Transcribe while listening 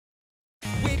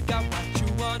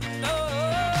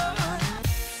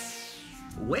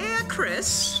Chris.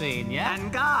 Senior.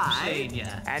 And Guy.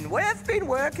 Senior. And we've been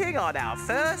working on our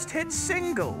first hit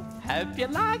single. Hope you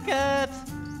like it.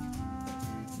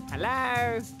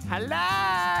 Hello?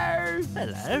 Hello?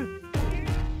 Hello.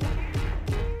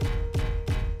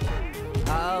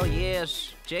 Oh,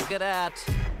 yes. Check it out.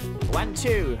 1,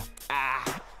 2.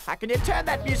 Can you turn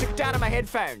that music down on my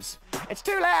headphones? It's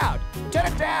too loud. Turn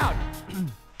it down.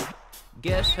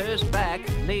 Guess who's back?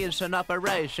 Needs an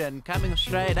operation. Coming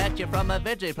straight at you from a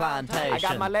veggie plantation. I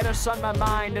got my lettuce on my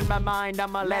mind and my mind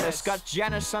on my lettuce. Got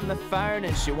Janice on the phone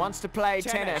and she wants to play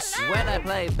tennis. When I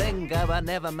play bingo, I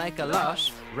never make a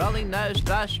loss. Rolling nose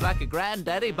dash like a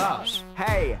granddaddy boss.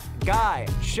 Hey, Guy,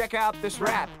 check out this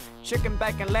rap. Chicken,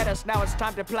 bacon, lettuce, now it's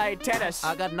time to play tennis.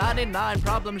 I got 99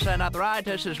 problems and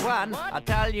arthritis is one. I'll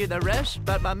tell you the rest,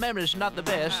 but my memory's not the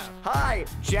best. Hi,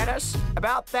 Janice,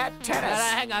 about that tennis.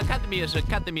 Hang on, cut the music,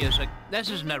 cut the music. This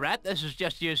isn't a rap, this is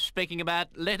just you speaking about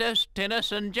lettuce,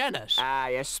 tennis, and Janice.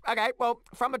 Yes. Okay, well,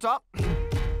 from the top.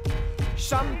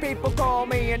 Some people call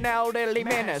me an elderly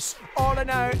menace. All I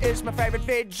know is my favorite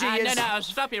veggie is... No,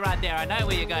 stop you right there. I know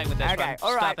where you're going with this one. Okay,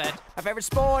 all right. Stop it. My favorite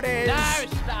sport is... No,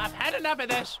 stop. Had enough of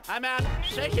this. I'm out.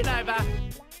 Session over.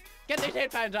 Get these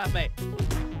headphones off me.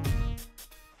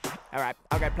 All right,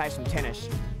 I'll go play some tennis.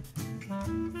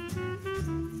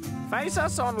 Face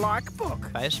us on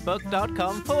Likebook.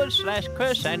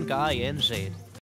 Facebook.com/Chris and Guy NZ.